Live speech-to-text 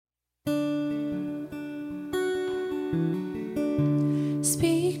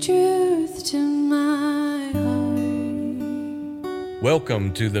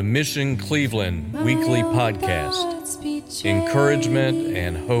Welcome to the Mission Cleveland weekly podcast. Encouragement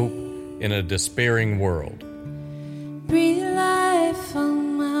and hope in a despairing world. Breathe life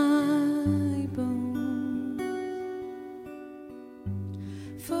on my bones.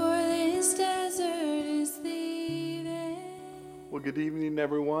 For this desert is leaving. Well, good evening,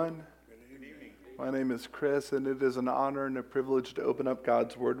 everyone. Good evening. My name is Chris, and it is an honor and a privilege to open up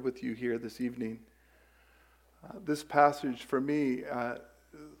God's Word with you here this evening. This passage for me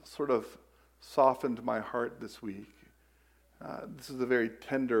sort of softened my heart this week. This is a very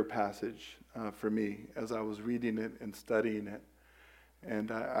tender passage for me as I was reading it and studying it.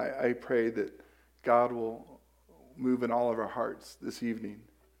 And I pray that God will move in all of our hearts this evening.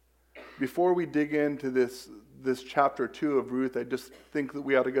 Before we dig into this chapter 2 of Ruth, I just think that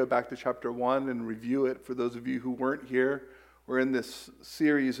we ought to go back to chapter 1 and review it for those of you who weren't here. We're in this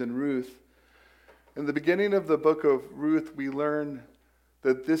series in Ruth. In the beginning of the book of Ruth, we learn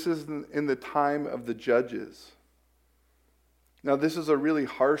that this is in the time of the judges. Now, this is a really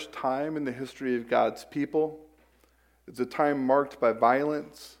harsh time in the history of God's people. It's a time marked by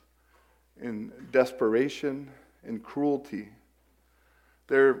violence and desperation and cruelty.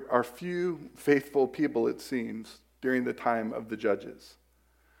 There are few faithful people, it seems, during the time of the judges.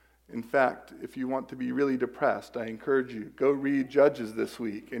 In fact, if you want to be really depressed, I encourage you, go read Judges this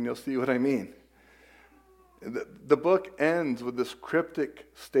week, and you'll see what I mean. The book ends with this cryptic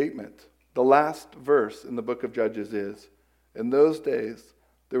statement. The last verse in the book of Judges is, "In those days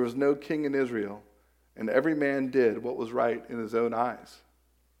there was no king in Israel, and every man did what was right in his own eyes."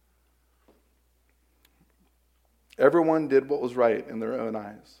 Everyone did what was right in their own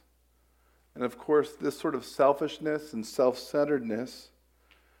eyes. And of course, this sort of selfishness and self-centeredness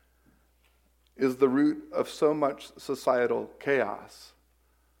is the root of so much societal chaos.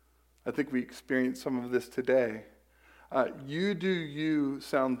 I think we experience some of this today. You do you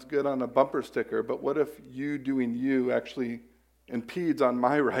sounds good on a bumper sticker, but what if you doing you actually impedes on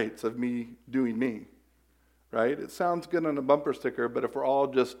my rights of me doing me, right? It sounds good on a bumper sticker, but if we're all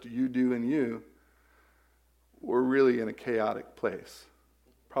just you do and you, we're really in a chaotic place,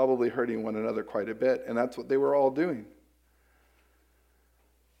 probably hurting one another quite a bit, and that's what they were all doing.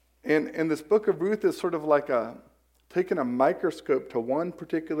 And this book of Ruth is sort of like taking a microscope to one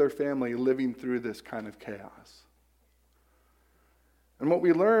particular family living through this kind of chaos. And what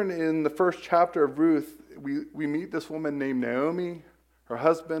we learn in the first chapter of Ruth, we meet this woman named Naomi, her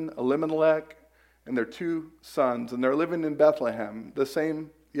husband Elimelech, and their two sons, and they're living in Bethlehem, the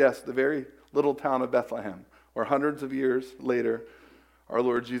very little town of Bethlehem, where hundreds of years later, our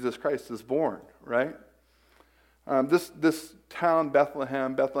Lord Jesus Christ is born, right? This town,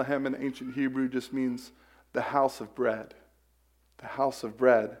 Bethlehem in ancient Hebrew just means the house of bread. The house of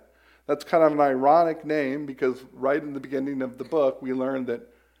bread. That's kind of an ironic name because right in the beginning of the book, we learn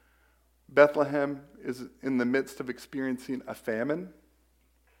that Bethlehem is in the midst of experiencing a famine.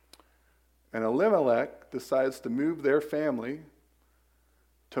 And Elimelech decides to move their family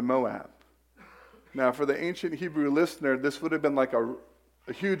to Moab. Now, for the ancient Hebrew listener, this would have been like a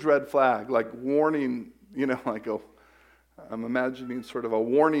huge red flag, like warning, I'm imagining sort of a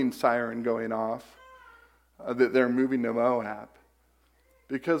warning siren going off. That they're moving to Moab,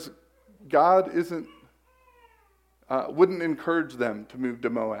 because God wouldn't encourage them to move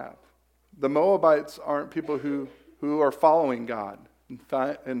to Moab. The Moabites aren't people who are following God. In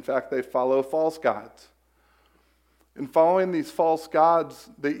fact, they follow false gods. In following these false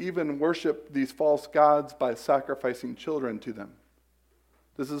gods, they even worship these false gods by sacrificing children to them.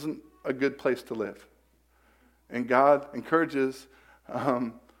 This isn't a good place to live, and God encourages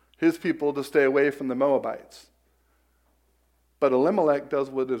his people to stay away from the Moabites. But Elimelech does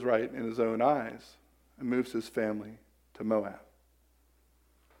what is right in his own eyes and moves his family to Moab.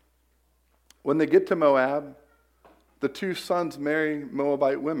 When they get to Moab, the two sons marry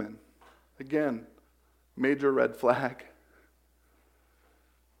Moabite women. Again, major red flag.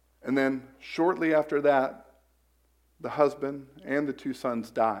 And then shortly after that, the husband and the two sons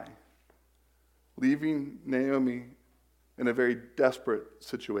die, leaving Naomi in a very desperate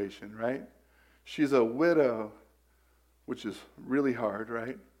situation, right? She's a widow, which is really hard,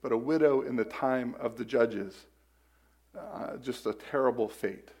 right? But a widow in the time of the judges, just a terrible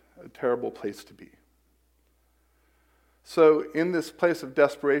fate, a terrible place to be. So in this place of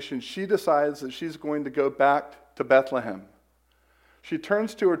desperation, she decides that she's going to go back to Bethlehem. She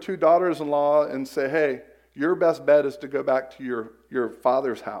turns to her two daughters-in-law and say, "Hey, your best bet is to go back to your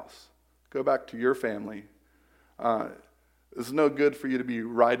father's house. Go back to your family. It's no good for you to be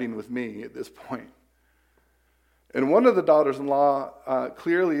riding with me at this point." And one of the daughters-in-law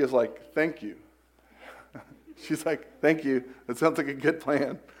clearly is like, "Thank you." She's like, thank you. That sounds like a good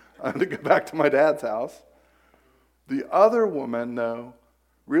plan. I'm going to go back to my dad's house. The other woman, though,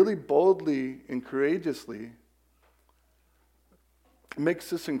 really boldly and courageously makes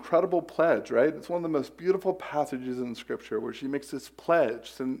this incredible pledge, right? It's one of the most beautiful passages in Scripture where she makes this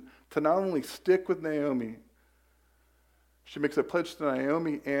pledge to not only stick with Naomi, she makes a pledge to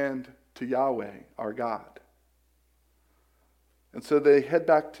Naomi and to Yahweh, our God. And so they head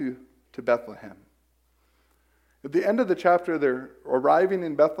back to Bethlehem. At the end of the chapter, they're arriving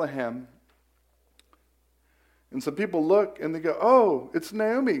in Bethlehem, and some people look and they go, oh, it's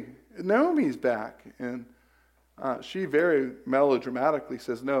Naomi. Naomi's back. And she very melodramatically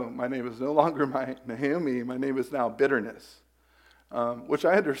says, no, my name is no longer Naomi. My name is now Bitterness, which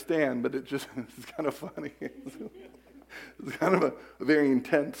I understand, but it's kind of funny. It's kind of a very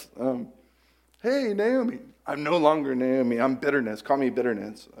intense, hey, Naomi. I'm no longer Naomi. I'm Bitterness. Call me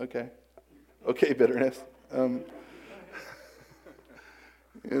Bitterness. Okay. Okay, Bitterness.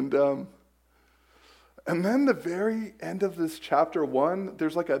 And then the very end of this chapter 1,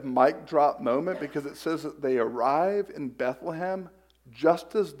 there's like a mic drop moment because it says that they arrive in Bethlehem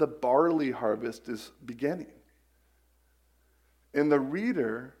just as the barley harvest is beginning. And the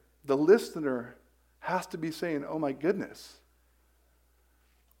reader, the listener, has to be saying, oh my goodness,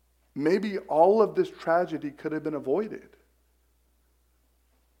 maybe all of this tragedy could have been avoided.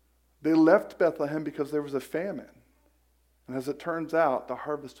 They left Bethlehem because there was a famine. And as it turns out, the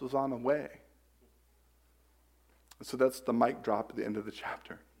harvest was on the way. So that's the mic drop at the end of the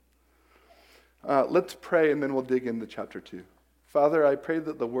chapter. Let's pray and then we'll dig into chapter 2. Father, I pray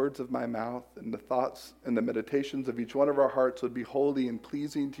that the words of my mouth and the thoughts and the meditations of each one of our hearts would be holy and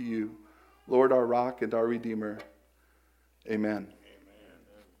pleasing to you, Lord, our rock and our Redeemer. Amen.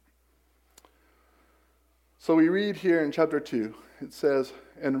 So we read here in chapter 2, it says,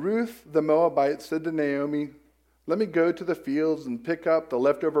 and Ruth the Moabite said to Naomi, let me go to the fields and pick up the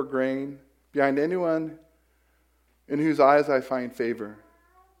leftover grain behind anyone in whose eyes I find favor.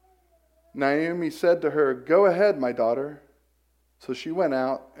 Naomi said to her, go ahead, my daughter. So she went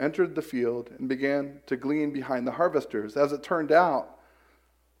out, entered the field, and began to glean behind the harvesters. As it turned out,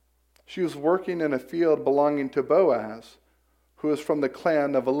 she was working in a field belonging to Boaz, who was from the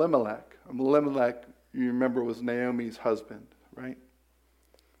clan of Elimelech. Elimelech, you remember, was Naomi's husband, right?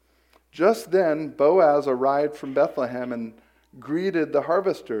 Just then, Boaz arrived from Bethlehem and greeted the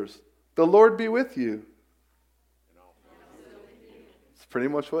harvesters. The Lord be with you. It's pretty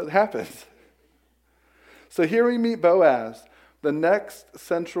much what happens. So here we meet Boaz, the next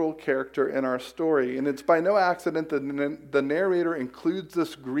central character in our story. And it's by no accident that the narrator includes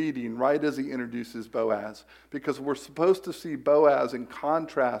this greeting right as he introduces Boaz, because we're supposed to see Boaz in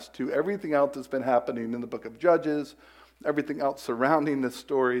contrast to everything else that's been happening in the book of Judges, everything else surrounding this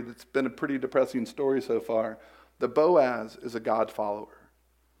story that's been a pretty depressing story so far. The Boaz is a God follower.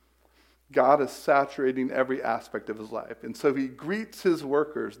 God is saturating every aspect of his life. And so he greets his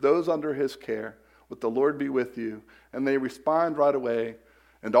workers, those under his care, with the Lord be with you. And they respond right away,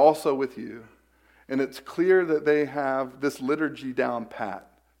 and also with you. And it's clear that they have this liturgy down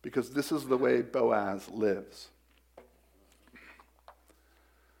pat, because this is the way Boaz lives.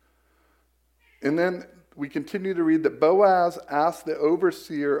 And then we continue to read that Boaz asked the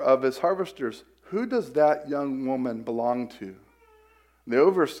overseer of his harvesters, who does that young woman belong to? The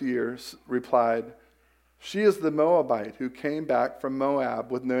overseer replied, she is the Moabite who came back from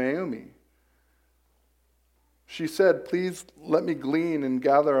Moab with Naomi. She said, please let me glean and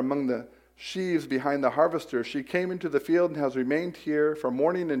gather among the sheaves behind the harvester. She came into the field and has remained here from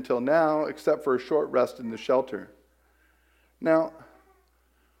morning until now, except for a short rest in the shelter. Now,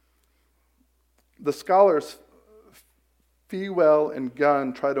 the scholars Fewell and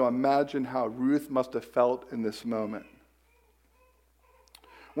Gunn try to imagine how Ruth must have felt in this moment.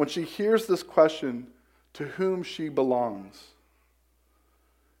 When she hears this question, to whom she belongs,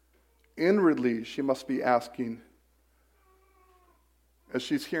 inwardly she must be asking, as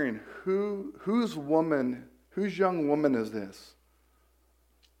she's hearing, whose young woman is this?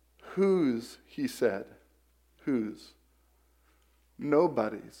 Whose, he said. Whose?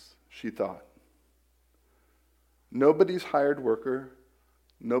 Nobody's, she thought. Nobody's hired worker,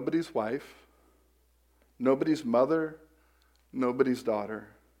 nobody's wife, nobody's mother, nobody's daughter,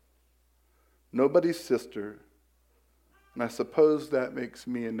 nobody's sister, and I suppose that makes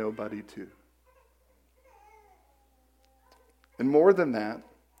me a nobody too. And more than that,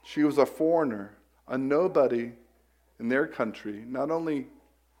 she was a foreigner, a nobody in their country, not only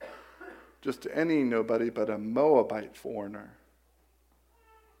just any nobody, but a Moabite foreigner.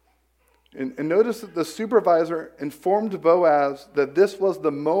 And notice that the supervisor informed Boaz that this was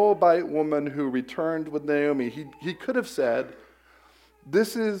the Moabite woman who returned with Naomi. He could have said,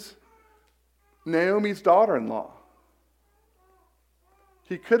 this is Naomi's daughter-in-law.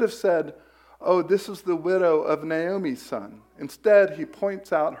 He could have said, oh, this is the widow of Naomi's son. Instead, he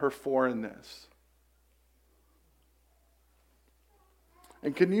points out her foreignness.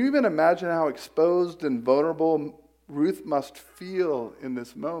 And can you even imagine how exposed and vulnerable Ruth must feel in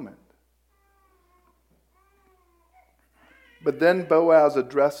this moment? But then Boaz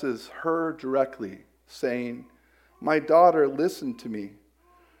addresses her directly, saying, my daughter, listen to me.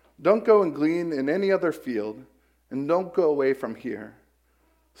 Don't go and glean in any other field, and don't go away from here.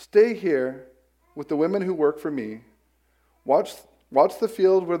 Stay here with the women who work for me. Watch the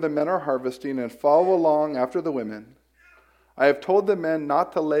field where the men are harvesting and follow along after the women. I have told the men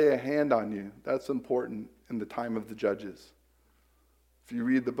not to lay a hand on you. That's important in the time of the judges. If you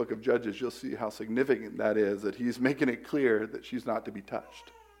read the book of Judges, you'll see how significant that is, that he's making it clear that she's not to be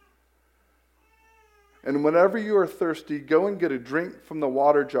touched. And whenever you are thirsty, go and get a drink from the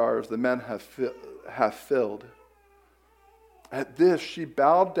water jars the men have filled. At this, she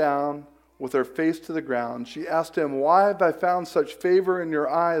bowed down with her face to the ground. She asked him, why have I found such favor in your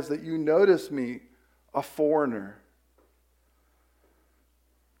eyes that you notice me, a foreigner?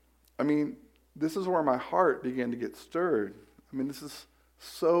 I mean, this is where my heart began to get stirred. I mean, this is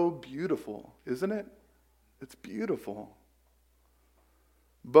so beautiful, isn't it? It's beautiful.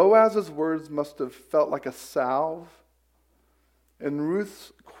 Boaz's words must have felt like a salve, and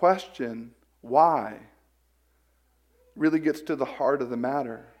Ruth's question, why, really gets to the heart of the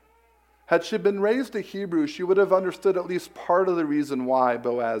matter. Had she been raised a Hebrew, she would have understood at least part of the reason why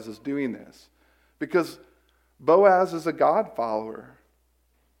Boaz is doing this. Because Boaz is a God follower.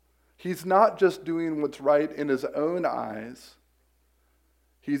 He's not just doing what's right in his own eyes.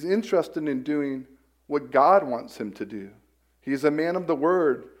 He's interested in doing what God wants him to do. He's a man of the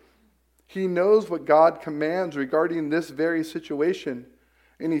word. He knows what God commands regarding this very situation,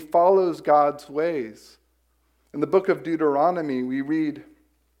 and he follows God's ways. In the book of Deuteronomy, we read,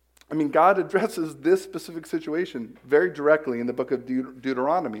 God addresses this specific situation very directly in the book of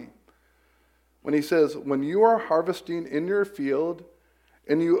Deuteronomy. When he says, when you are harvesting in your field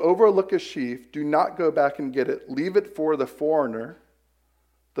and you overlook a sheaf, do not go back and get it. Leave it for the foreigner,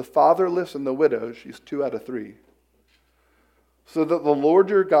 the fatherless, and the widow. She's 2 out of 3. So that the Lord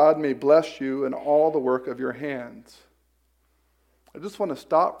your God may bless you in all the work of your hands. I just want to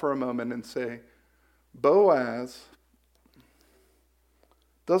stop for a moment and say, Boaz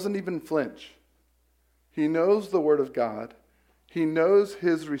doesn't even flinch. He knows the word of God. He knows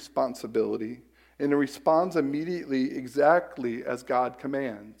his responsibility, and he responds immediately exactly as God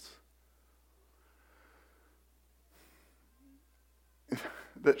commands.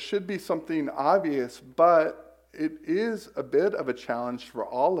 That should be something obvious, but it is a bit of a challenge for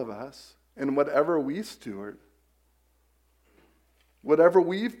all of us in whatever we steward, whatever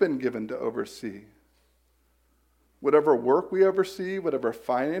we've been given to oversee, whatever work we oversee, whatever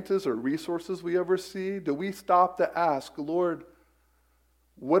finances or resources we oversee. Do we stop to ask, Lord,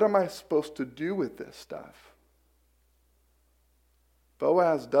 what am I supposed to do with this stuff?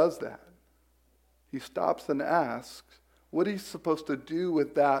 Boaz does that. He stops and asks what he's supposed to do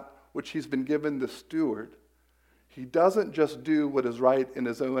with that which he's been given to steward. He doesn't just do what is right in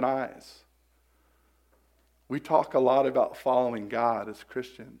his own eyes. We talk a lot about following God as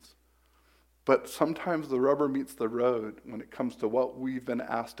Christians, but sometimes the rubber meets the road when it comes to what we've been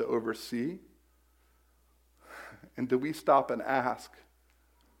asked to oversee. And do we stop and ask,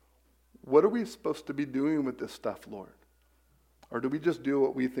 what are we supposed to be doing with this stuff, Lord? Or do we just do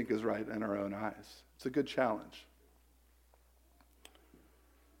what we think is right in our own eyes? It's a good challenge.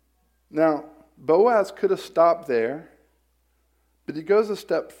 Now, Boaz could have stopped there, but he goes a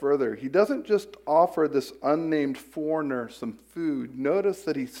step further. He doesn't just offer this unnamed foreigner some food. Notice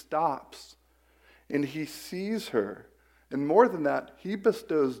that he stops and he sees her. And more than that, he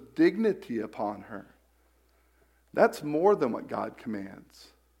bestows dignity upon her. That's more than what God commands.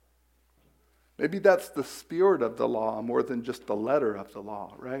 Maybe that's the spirit of the law more than just the letter of the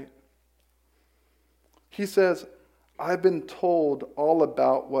law, right? He says, I've been told all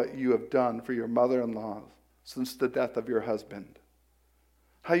about what you have done for your mother-in-law since the death of your husband.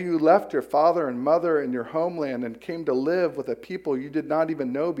 How you left your father and mother and your homeland and came to live with a people you did not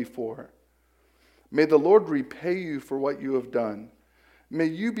even know before. May the Lord repay you for what you have done. May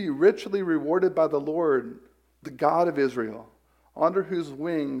you be richly rewarded by the Lord, the God of Israel, under whose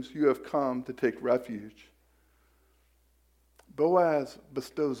wings you have come to take refuge. Boaz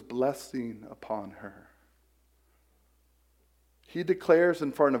bestows blessing upon her. He declares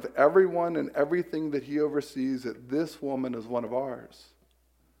in front of everyone and everything that he oversees that this woman is one of ours.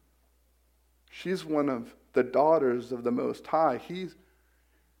 She's one of the daughters of the Most High.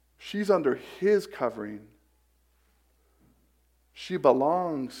 She's under his covering. She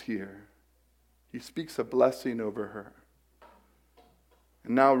belongs here. He speaks a blessing over her.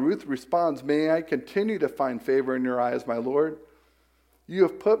 And now Ruth responds, "May I continue to find favor in your eyes, my Lord? You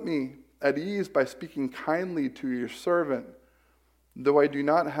have put me at ease by speaking kindly to your servant, though I do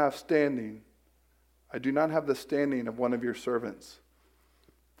not have standing. I do not have the standing of one of your servants."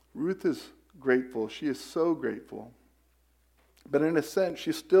 Ruth is grateful. She is so grateful. But in a sense,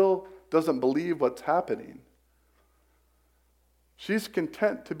 she still doesn't believe what's happening. She's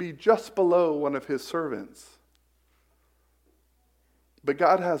content to be just below one of his servants. But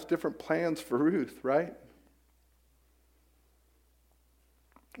God has different plans for Ruth, right?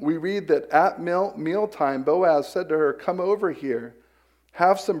 We read that at mealtime, Boaz said to her, "Come over here,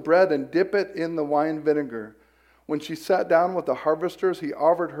 have some bread and dip it in the wine vinegar." When she sat down with the harvesters, he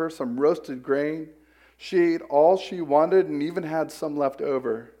offered her some roasted grain. She ate all she wanted and even had some left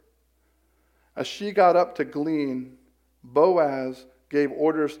over. As she got up to glean, Boaz gave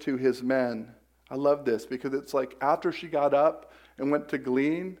orders to his men. I love this because it's like after she got up and went to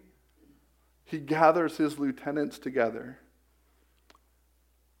glean, he gathers his lieutenants together.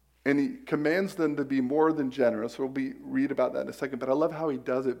 And he commands them to be more than generous. We'll read about that in a second. But I love how he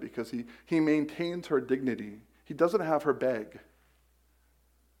does it because he maintains her dignity. He doesn't have her beg.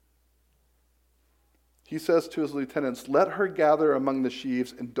 He says to his lieutenants, "Let her gather among the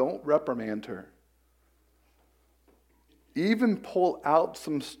sheaves and don't reprimand her. Even pull out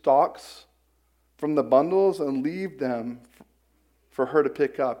some stalks from the bundles and leave them for her to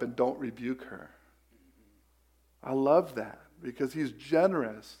pick up, and don't rebuke her." I love that because he's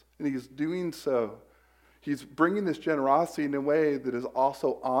generous and he's doing so. He's bringing this generosity in a way that is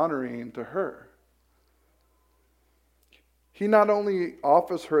also honoring to her. He not only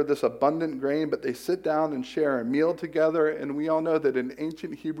offers her this abundant grain, but they sit down and share a meal together. And we all know that in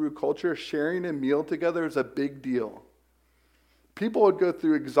ancient Hebrew culture, sharing a meal together is a big deal. People would go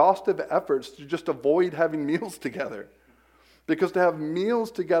through exhaustive efforts to just avoid having meals together. Because to have meals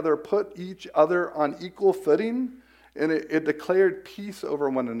together put each other on equal footing, and it declared peace over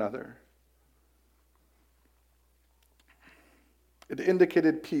one another. It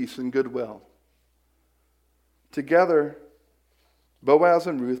indicated peace and goodwill. Together, Boaz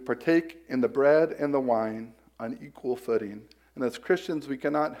and Ruth partake in the bread and the wine on equal footing. And as Christians, we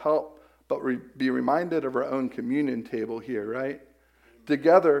cannot help but be reminded of our own communion table here, right?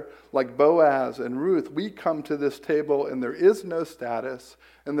 Together, like Boaz and Ruth, we come to this table and there is no status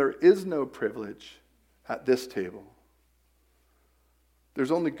and there is no privilege at this table.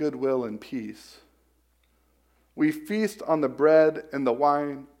 There's only goodwill and peace. We feast on the bread and the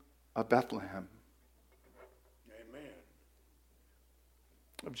wine of Bethlehem. Amen.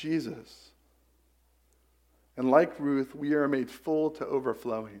 Of Jesus. And like Ruth, we are made full to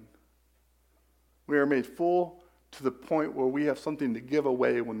overflowing. We are made full to the point where we have something to give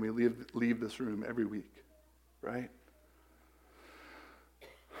away when we leave this room every week, right?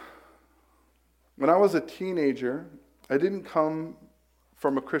 When I was a teenager, I didn't come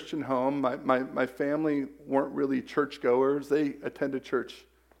from a Christian home. My family weren't really churchgoers. They attended church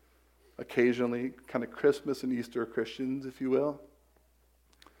occasionally, kind of Christmas and Easter Christians, if you will.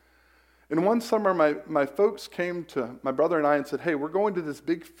 And one summer, my folks came to my brother and I and said, "Hey, we're going to this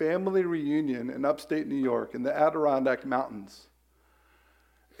big family reunion in upstate New York in the Adirondack Mountains."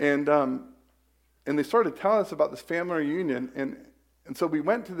 And they started telling us about this family reunion. And so we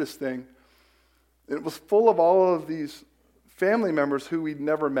went to this thing. It was full of all of these family members who we'd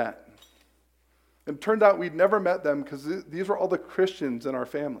never met. And it turned out we'd never met them because these were all the Christians in our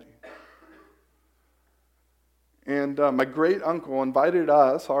family. And my great uncle invited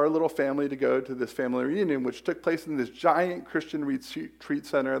us, our little family, to go to this family reunion, which took place in this giant Christian retreat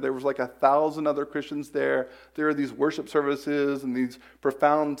center. There was like 1,000 other Christians there. There were these worship services and these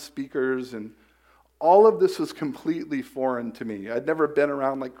profound speakers. And all of this was completely foreign to me. I'd never been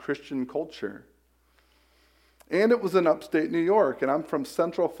around like Christian culture. And it was in upstate New York. And I'm from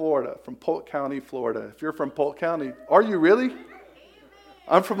Central Florida, from Polk County, Florida. If you're from Polk County, are you really?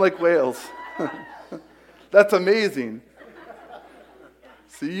 I'm from Lake Wales. That's amazing.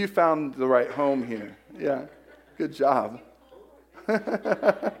 So you found the right home here. Yeah, good job.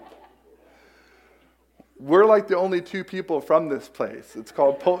 We're like the only two people from this place. It's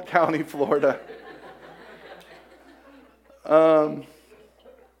called Polk County, Florida.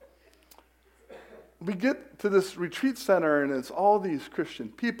 We get to this retreat center, and it's all these Christian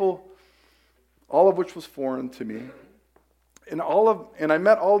people, all of which was foreign to me. And I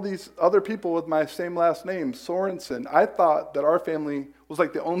met all these other people with my same last name, Sorensen. I thought that our family was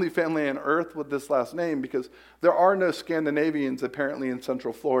like the only family on earth with this last name because there are no Scandinavians apparently in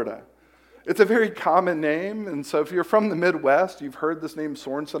Central Florida. It's a very common name, and so if you're from the Midwest, you've heard this name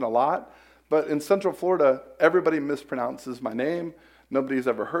Sorensen a lot. But in Central Florida, everybody mispronounces my name. Nobody's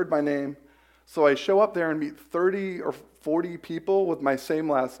ever heard my name. So I show up there and meet 30 or 40 people with my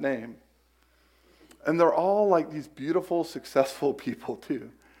same last name. And they're all like these beautiful, successful people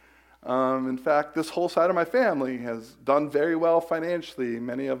too. In fact, this whole side of my family has done very well financially.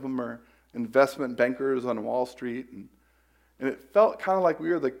 Many of them are investment bankers on Wall Street. And it felt kind of like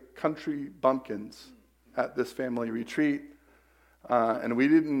we were the country bumpkins at this family retreat. And we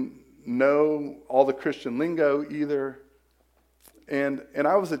didn't know all the Christian lingo either. And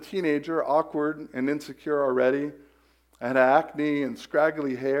I was a teenager, awkward and insecure already. I had acne and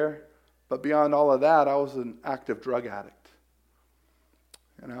scraggly hair. But beyond all of that, I was an active drug addict.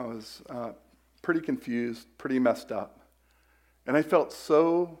 And I was pretty confused, pretty messed up. And I felt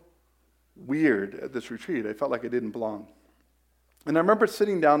so weird at this retreat. I felt like I didn't belong. And I remember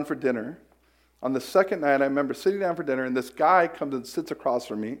sitting down for dinner. On the second night, I remember sitting down for dinner, and this guy comes and sits across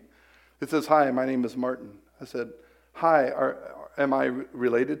from me. He says, "Hi, my name is Martin." I said, "Hi, am I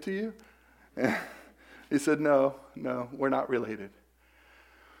related to you?" And he said, no, we're not related.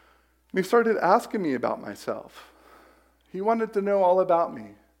 And he started asking me about myself. He wanted to know all about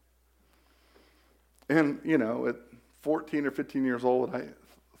me. And, at 14 or 15 years old, I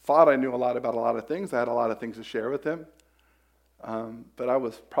thought I knew a lot about a lot of things. I had a lot of things to share with him. But I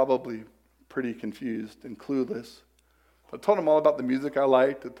was probably pretty confused and clueless. I told him all about the music I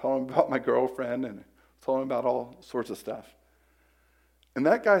liked. I told him about my girlfriend, and I told him about all sorts of stuff. And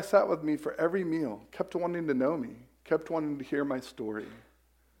that guy sat with me for every meal, kept wanting to know me, kept wanting to hear my story.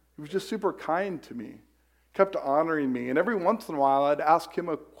 He was just super kind to me, kept honoring me. And every once in a while, I'd ask him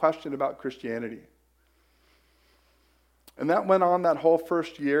a question about Christianity. And that went on that whole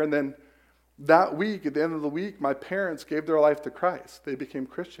first year. And then that week, at the end of the week, my parents gave their life to Christ. They became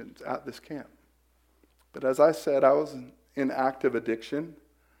Christians at this camp. But as I said, I was in active addiction.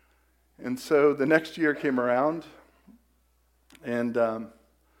 And so the next year came around, and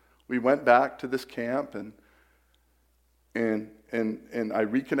we went back to this camp, and I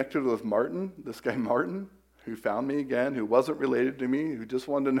reconnected with Martin, this guy Martin, who found me again, who wasn't related to me, who just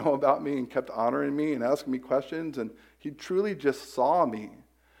wanted to know about me and kept honoring me and asking me questions. And he truly just saw me.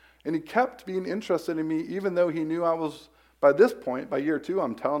 And he kept being interested in me, even though he knew I was, by this point, by year 2,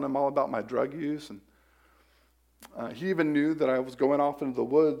 I'm telling him all about my drug use. And he even knew that I was going off into the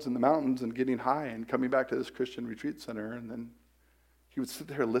woods and the mountains and getting high and coming back to this Christian retreat center. And then he would sit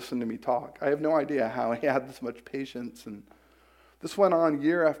there and listen to me talk. I have no idea how he had this much patience. And this went on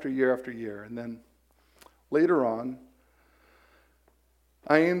year after year after year. And then later on,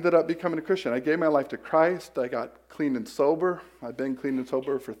 I ended up becoming a Christian. I gave my life to Christ. I got clean and sober. I've been clean and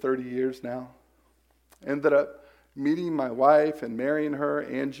sober for 30 years now. Ended up meeting my wife and marrying her,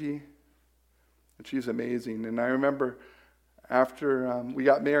 Angie. And she's amazing. And I remember after we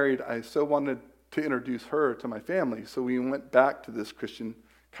got married, I so wanted to introduce her to my family. So we went back to this Christian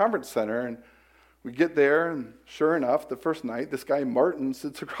conference center, and we get there, and sure enough, the first night, this guy Martin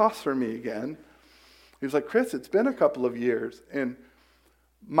sits across from me again. He's like, "Chris, it's been a couple of years." And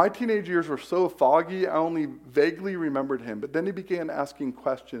my teenage years were so foggy, I only vaguely remembered him. But then he began asking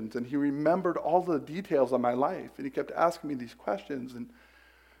questions, and he remembered all the details of my life. And he kept asking me these questions.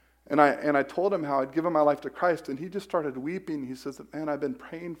 And I told him how I'd given my life to Christ, and he just started weeping. He says, "Man, I've been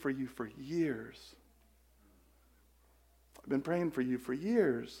praying for you for years. I've been praying for you for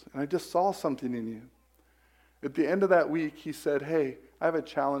years, and I just saw something in you." At the end of that week, he said, "Hey, I have a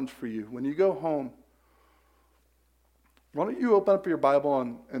challenge for you. When you go home, why don't you open up your Bible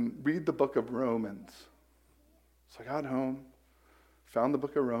and read the book of Romans?" So I got home, found the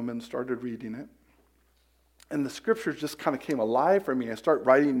book of Romans, started reading it. And the scriptures just kind of came alive for me. I start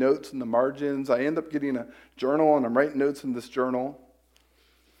writing notes in the margins. I end up getting a journal, and I'm writing notes in this journal.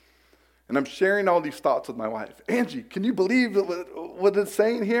 And I'm sharing all these thoughts with my wife. "Angie, can you believe what it's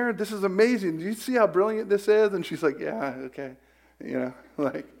saying here? This is amazing. Do you see how brilliant this is?" And she's like, "Yeah, okay."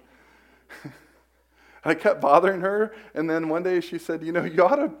 I kept bothering her. And then one day she said, "You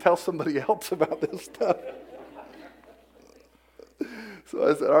ought to tell somebody else about this stuff." So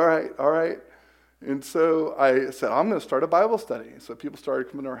I said, all right. And so I said, "I'm going to start a Bible study." So people started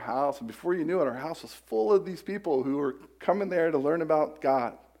coming to our house. And before you knew it, our house was full of these people who were coming there to learn about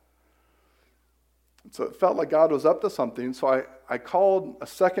God. So it felt like God was up to something. So I called a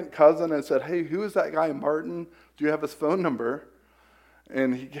second cousin and said, "Hey, who is that guy Martin? Do you have his phone number?"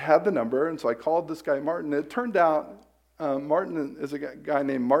 And he had the number. And so I called this guy Martin. It turned out Martin is a guy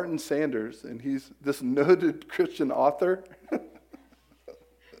named Martin Sanders, and he's this noted Christian author.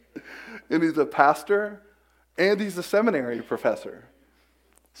 And he's a pastor, and he's a seminary professor.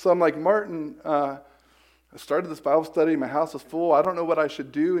 So I'm like, Martin, I started this Bible study. My house is full. I don't know what I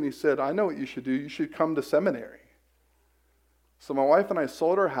should do. And he said, I know what you should do. You should come to seminary. So my wife and I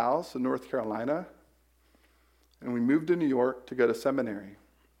sold our house in North Carolina, and we moved to New York to go to seminary.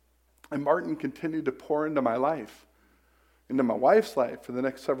 And Martin continued to pour into my life, into my wife's life for the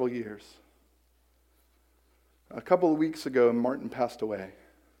next several years. A couple of weeks ago, Martin passed away.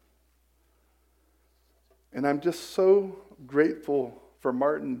 And I'm just so grateful for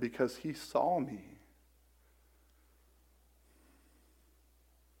Martin because he saw me.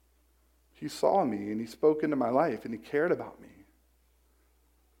 He saw me and he spoke into my life and he cared about me.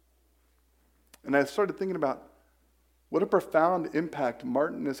 And I started thinking about what a profound impact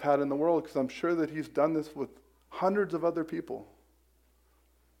Martin has had in the world, because I'm sure that he's done this with hundreds of other people,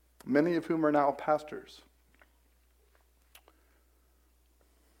 many of whom are now pastors.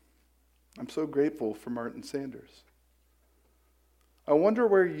 I'm so grateful for Martin Sanders. I wonder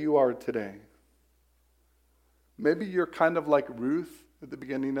where you are today. Maybe you're kind of like Ruth at the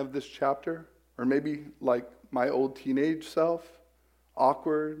beginning of this chapter, or maybe like my old teenage self,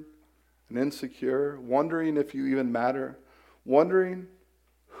 awkward and insecure, wondering if you even matter, wondering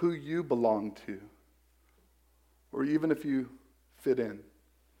who you belong to, or even if you fit in.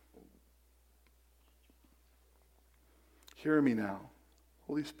 Hear me now.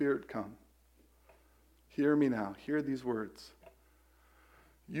 Holy Spirit, come. Hear me now. Hear these words.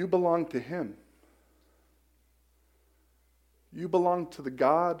 You belong to Him. You belong to the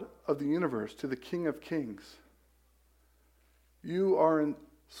God of the universe, to the King of Kings. You are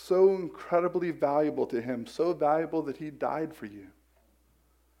so incredibly valuable to Him, so valuable that He died for you.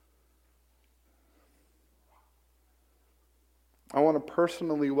 I want to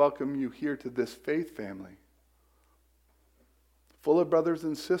personally welcome you here to this faith family, full of brothers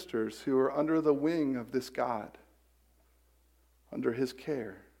and sisters who are under the wing of this God, under His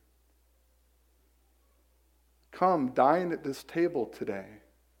care. Come, dine at this table today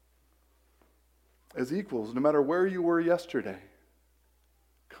as equals, no matter where you were yesterday.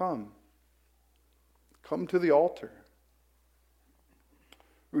 Come to the altar.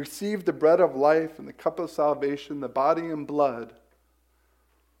 Receive the bread of life and the cup of salvation, the body and blood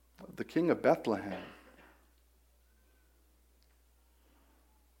of the King of Bethlehem.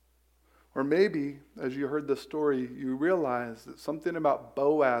 Or maybe, as you heard the story, you realize that something about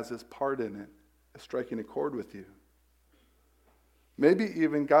Boaz's part in it is striking a chord with you. Maybe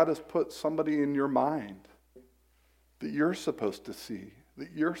even God has put somebody in your mind that you're supposed to see,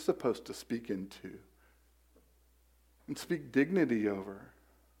 that you're supposed to speak into, and speak dignity over.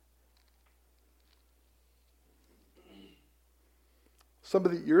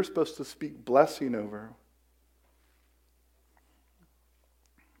 Somebody that you're supposed to speak blessing over.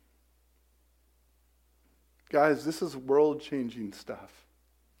 Guys, this is world-changing stuff.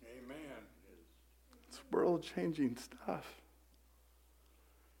 Amen. It's world-changing stuff.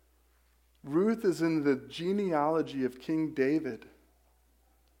 Ruth is in the genealogy of King David.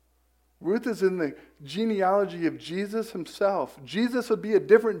 Ruth is in the genealogy of Jesus himself. Jesus would be a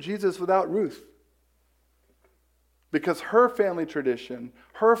different Jesus without Ruth, because her family tradition,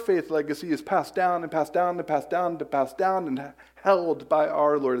 her faith legacy is passed down and passed down and passed down and passed down and held by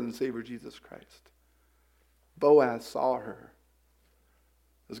our Lord and Savior Jesus Christ. Boaz saw her.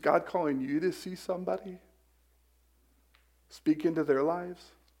 Is God calling you to see somebody? Speak into their lives?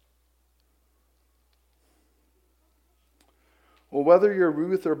 Well, whether you're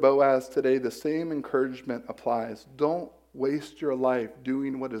Ruth or Boaz today, the same encouragement applies. Don't waste your life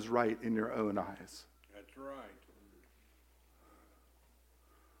doing what is right in your own eyes. That's right.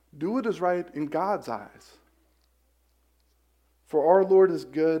 Do what is right in God's eyes. For our Lord is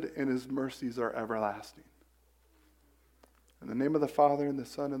good and His mercies are everlasting. In the name of the Father, and the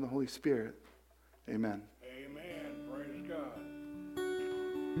Son, and the Holy Spirit, amen. Amen. Praise God.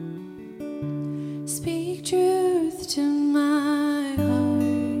 Speak truth to my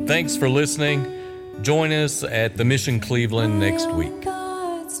heart. Thanks for listening. Join us at the Mission Cleveland next week. Will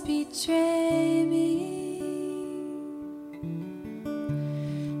God's betray me?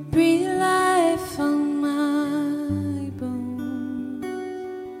 Breathe life on my bones.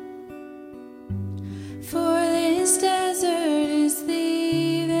 For this desert is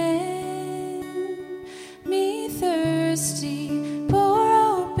leaving me thirsty.